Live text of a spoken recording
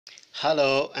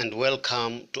Hello and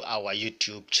welcome to our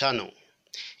YouTube channel.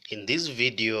 In this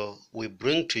video, we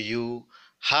bring to you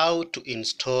how to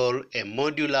install a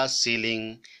modular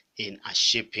ceiling in a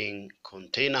shipping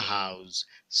container house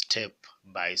step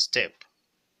by step.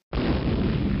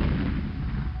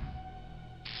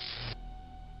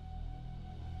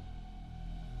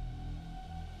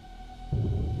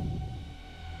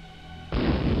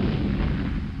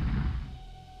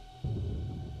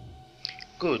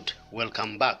 Good,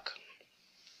 welcome back.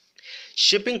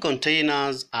 Shipping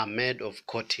containers are made of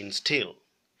corten steel.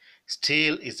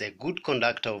 Steel is a good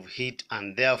conductor of heat,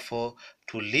 and therefore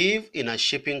to live in a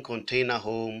shipping container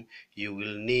home you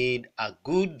will need a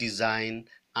good design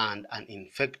and an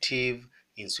effective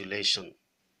insulation.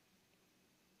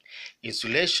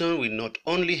 Insulation will not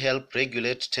only help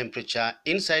regulate temperature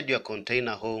inside your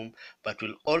container home but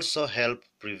will also help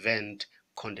prevent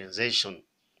condensation.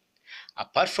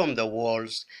 Apart from the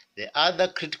walls, the other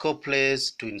critical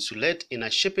place to insulate in a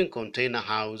shipping container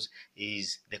house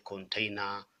is the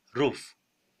container roof.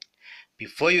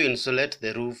 Before you insulate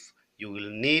the roof, you will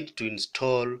need to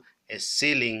install a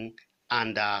ceiling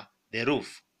under the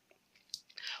roof.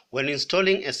 When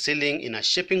installing a ceiling in a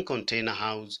shipping container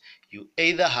house, you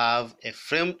either have a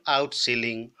framed out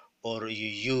ceiling or you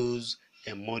use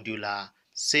a modular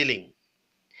ceiling.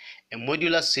 A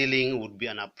modular ceiling would be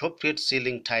an appropriate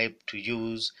ceiling type to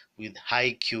use with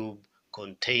high cube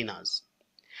containers.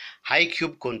 High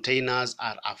cube containers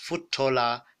are a foot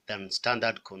taller than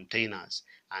standard containers,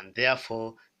 and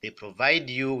therefore they provide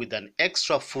you with an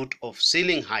extra foot of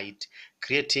ceiling height,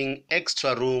 creating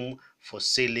extra room for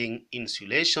ceiling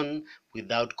insulation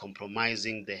without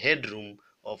compromising the headroom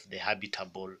of the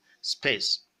habitable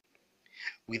space.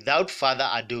 Without further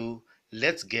ado,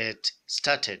 let's get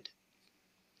started.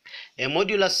 A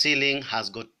modular ceiling has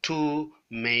got two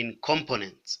main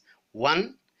components.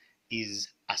 One is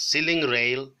a ceiling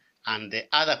rail and the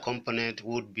other component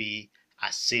would be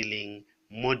a ceiling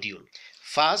module.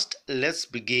 First, let's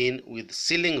begin with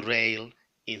ceiling rail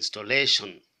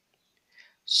installation.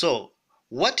 So,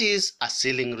 what is a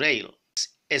ceiling rail?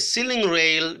 A ceiling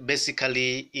rail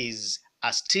basically is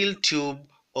a steel tube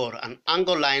or an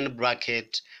angle-line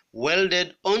bracket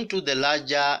welded onto the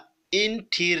larger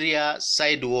interior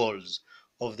side walls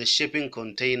of the shipping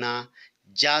container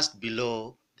just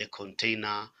below the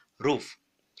container roof.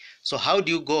 So how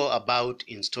do you go about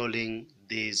installing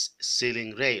this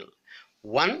ceiling rail?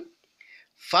 One,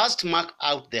 first mark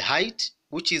out the height,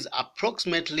 which is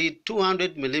approximately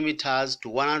 200 millimeters to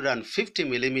 150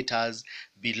 millimeters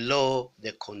below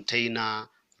the container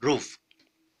roof.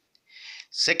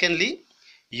 Secondly,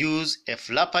 use a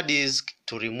flapper disc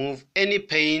to remove any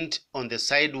paint on the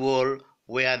side wall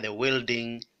where the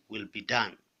welding will be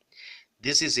done.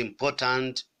 This is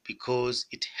important because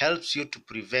it helps you to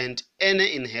prevent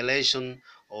any inhalation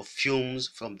of fumes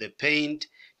from the paint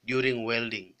during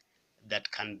welding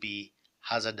that can be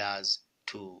hazardous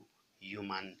to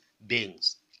human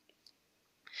beings.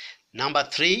 Number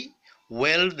 3,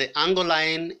 weld the angle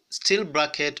line steel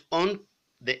bracket on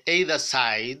the either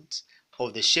sides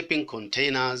of the shipping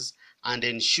containers and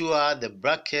ensure the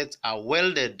brackets are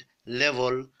welded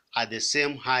level at the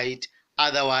same height,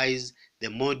 otherwise the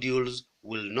modules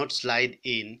will not slide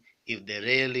in if the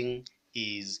railing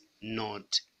is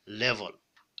not level.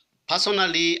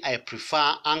 Personally, I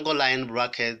prefer angle line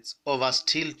brackets over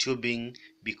steel tubing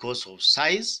because of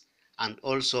size, and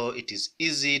also it is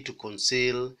easy to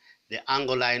conceal the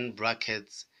angle line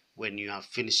brackets when you are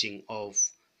finishing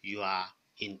off your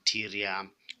interior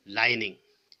lining.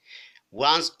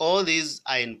 Once all these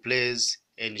are in place,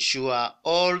 ensure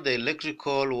all the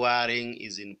electrical wiring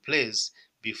is in place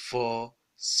before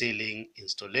ceiling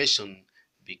installation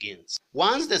begins.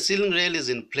 Once the ceiling rail is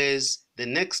in place, the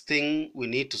next thing we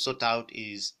need to sort out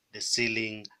is the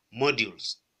ceiling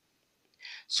modules.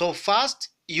 So first,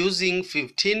 using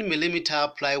 15 millimeter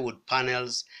plywood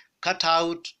panels, cut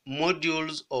out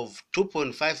modules of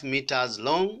 2.5 meters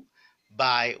long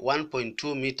by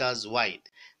 1.2 meters wide.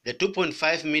 The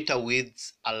 2.5 meter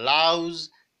width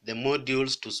allows the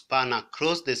modules to span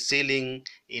across the ceiling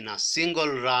in a single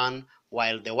run,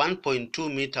 while the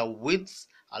 1.2 meter widths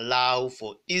allow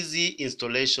for easy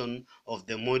installation of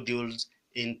the modules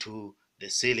into the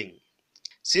ceiling.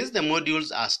 Since the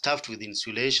modules are stuffed with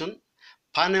insulation,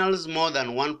 panels more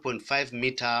than 1.5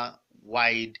 meter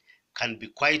wide can be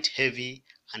quite heavy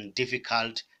and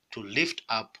difficult to lift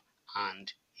up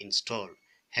and install.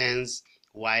 Hence,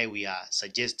 why we are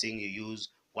suggesting you use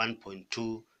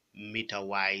 1.2 meter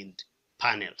wide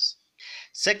panels.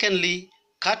 Secondly,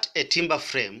 cut a timber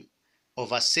frame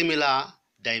of a similar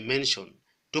dimension,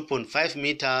 2.5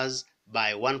 meters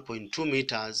by 1.2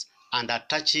 meters, and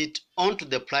attach it onto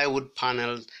the plywood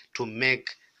panels to make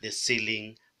the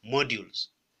ceiling modules.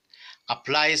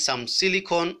 Apply some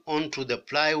silicone onto the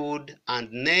plywood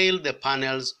and nail the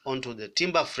panels onto the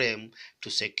timber frame to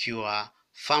secure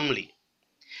firmly.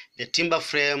 The timber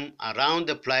frame around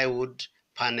the plywood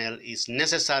panel is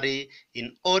necessary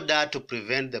in order to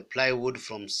prevent the plywood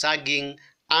from sagging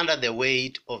under the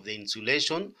weight of the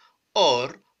insulation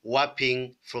or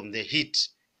warping from the heat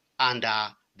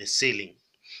under the ceiling.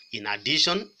 In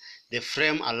addition, the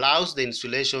frame allows the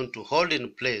insulation to hold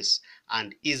in place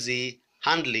and easy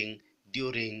handling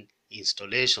during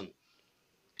installation.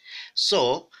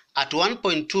 So, at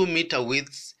 1.2 meter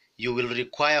width, you will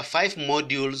require 5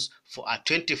 modules for a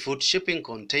 20-foot shipping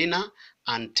container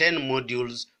and 10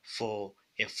 modules for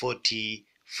a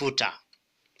 40-footer.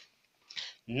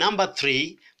 Number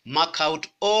 3, mark out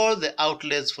all the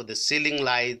outlets for the ceiling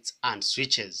lights and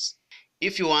switches.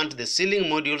 If you want the ceiling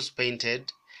modules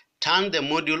painted, turn the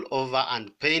module over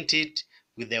and paint it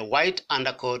with a white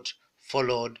undercoat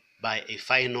followed by a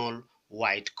final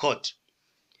white coat.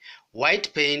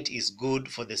 White paint is good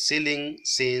for the ceiling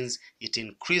since it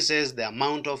increases the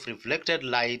amount of reflected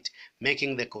light,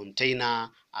 making the container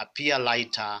appear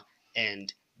lighter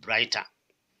and brighter.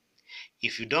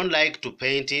 If you don't like to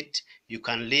paint it, you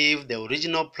can leave the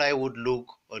original plywood look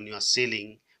on your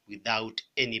ceiling without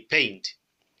any paint.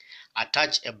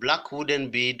 Attach a black wooden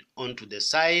bead onto the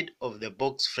side of the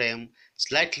box frame,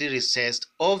 slightly recessed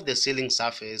off the ceiling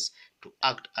surface to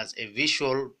act as a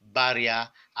visual barrier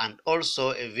and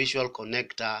also a visual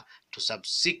connector to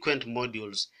subsequent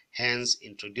modules, hence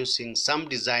introducing some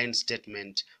design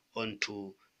statement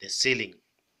onto the ceiling.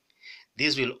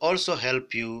 This will also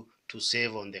help you to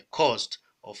save on the cost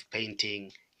of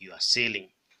painting your ceiling.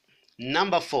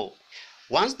 Number 4,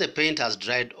 once the paint has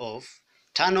dried off,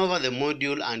 turn over the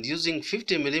module and using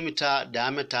 50 mm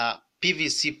diameter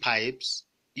PVC pipes,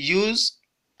 use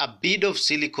a bead of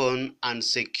silicone and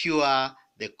secure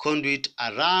the conduit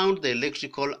around the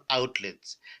electrical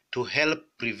outlets to help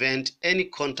prevent any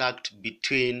contact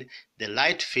between the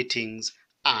light fittings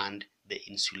and the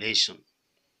insulation.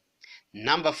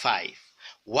 Number 5,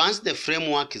 once the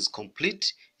framework is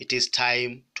complete, it is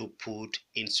time to put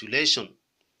insulation.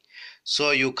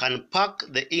 So you can pack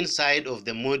the inside of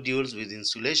the modules with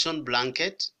insulation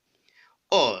blanket,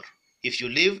 or if you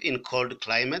live in cold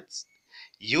climates,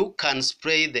 you can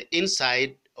spray the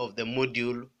inside of the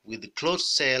module with closed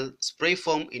cell spray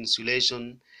foam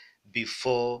insulation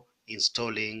before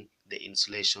installing the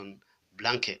insulation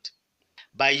blanket.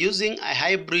 By using a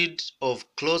hybrid of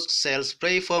closed cell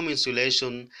spray foam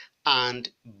insulation and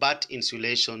batt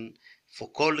insulation for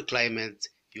cold climates,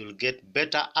 you'll get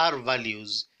better R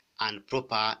values and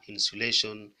proper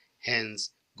insulation,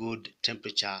 hence good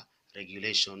temperature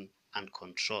regulation and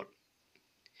control.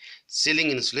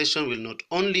 Ceiling insulation will not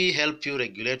only help you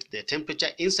regulate the temperature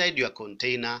inside your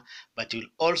container, but will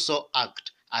also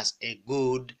act as a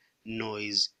good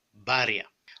noise barrier.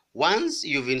 Once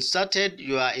you've inserted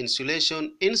your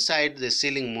insulation inside the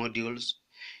ceiling modules,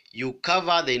 you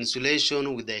cover the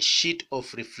insulation with a sheet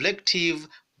of reflective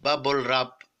bubble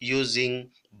wrap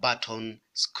using button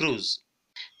screws.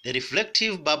 The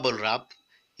reflective bubble wrap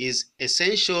is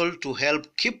essential to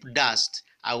help keep dust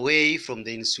away from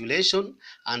the insulation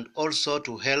and also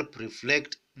to help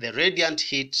reflect the radiant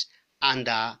heat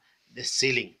under the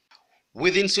ceiling.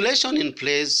 With insulation in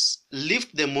place,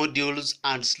 lift the modules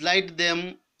and slide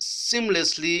them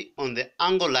seamlessly on the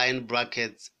angle line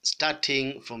brackets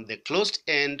starting from the closed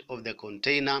end of the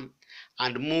container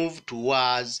and move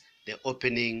towards the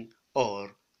opening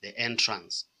or the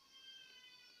entrance.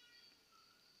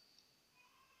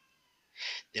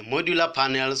 The modular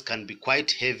panels can be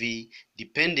quite heavy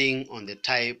depending on the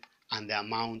type and the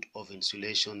amount of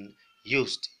insulation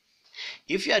used.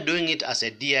 If you are doing it as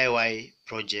a DIY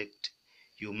project,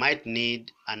 you might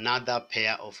need another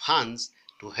pair of hands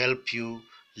to help you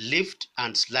lift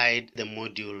and slide the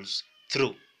modules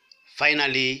through.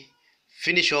 Finally,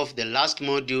 finish off the last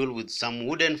module with some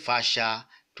wooden fascia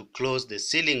to close the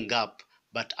ceiling gap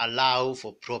but allow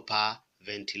for proper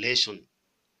ventilation.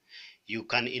 You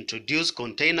can introduce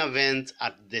container vents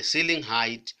at the ceiling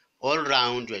height all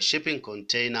around your shipping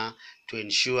container to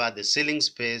ensure the ceiling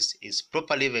space is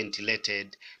properly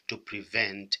ventilated to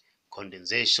prevent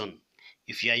condensation.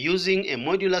 If you are using a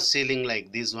modular ceiling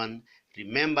like this one,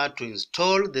 remember to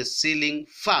install the ceiling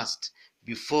first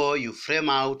before you frame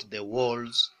out the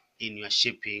walls in your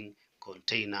shipping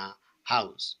container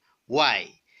house. Why?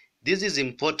 This is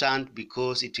important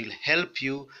because it will help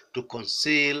you to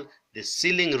conceal the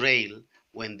ceiling rail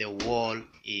when the wall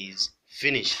is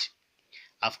finished.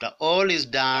 After all is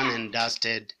done and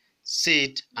dusted,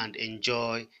 sit and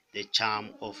enjoy the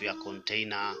charm of your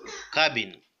container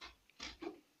cabin.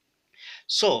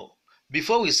 So,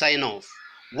 before we sign off,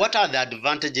 what are the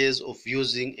advantages of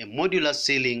using a modular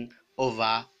ceiling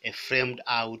over a framed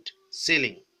out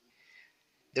ceiling?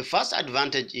 The first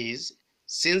advantage is,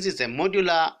 since it's a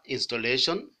modular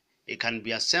installation, it can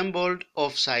be assembled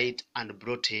off-site and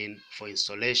brought in for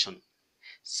installation.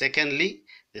 Secondly,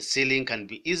 the ceiling can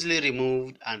be easily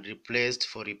removed and replaced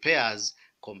for repairs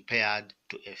compared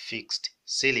to a fixed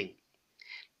ceiling.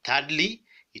 Thirdly,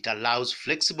 it allows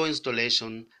flexible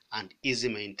installation and easy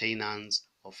maintenance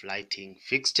of lighting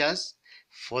fixtures.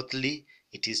 Fourthly,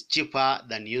 it is cheaper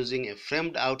than using a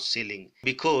framed out ceiling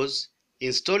because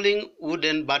installing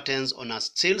wooden buttons on a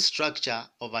steel structure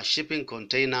of a shipping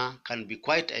container can be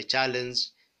quite a challenge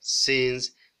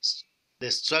since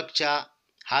the structure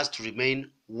has to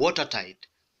remain watertight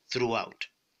throughout.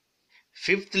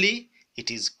 Fifthly, it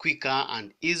is quicker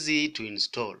and easy to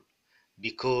install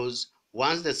because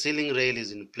once the ceiling rail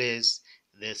is in place,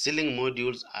 the ceiling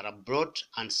modules are brought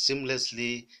and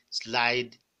seamlessly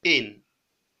slide in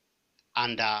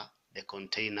under the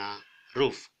container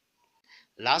roof.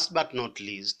 Last but not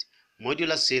least,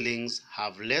 modular ceilings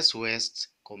have less waste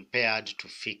compared to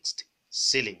fixed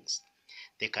ceilings.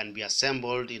 They can be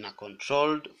assembled in a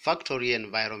controlled factory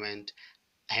environment,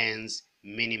 hence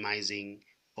minimizing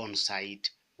on-site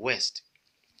waste.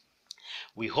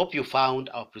 We hope you found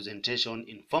our presentation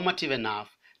informative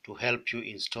enough to help you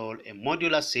install a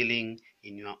modular ceiling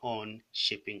in your own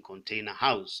shipping container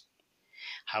house.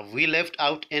 Have we left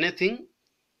out anything?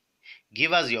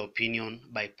 Give us your opinion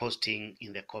by posting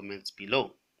in the comments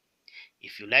below.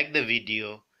 If you like the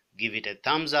video, give it a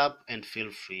thumbs up and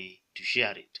feel free to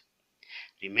share it.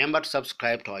 Remember to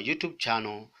subscribe to our YouTube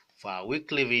channel for our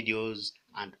weekly videos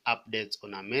and updates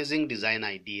on amazing design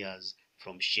ideas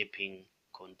from shipping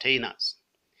containers.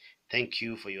 Thank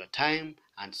you for your time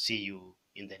and see you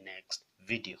in the next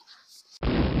video.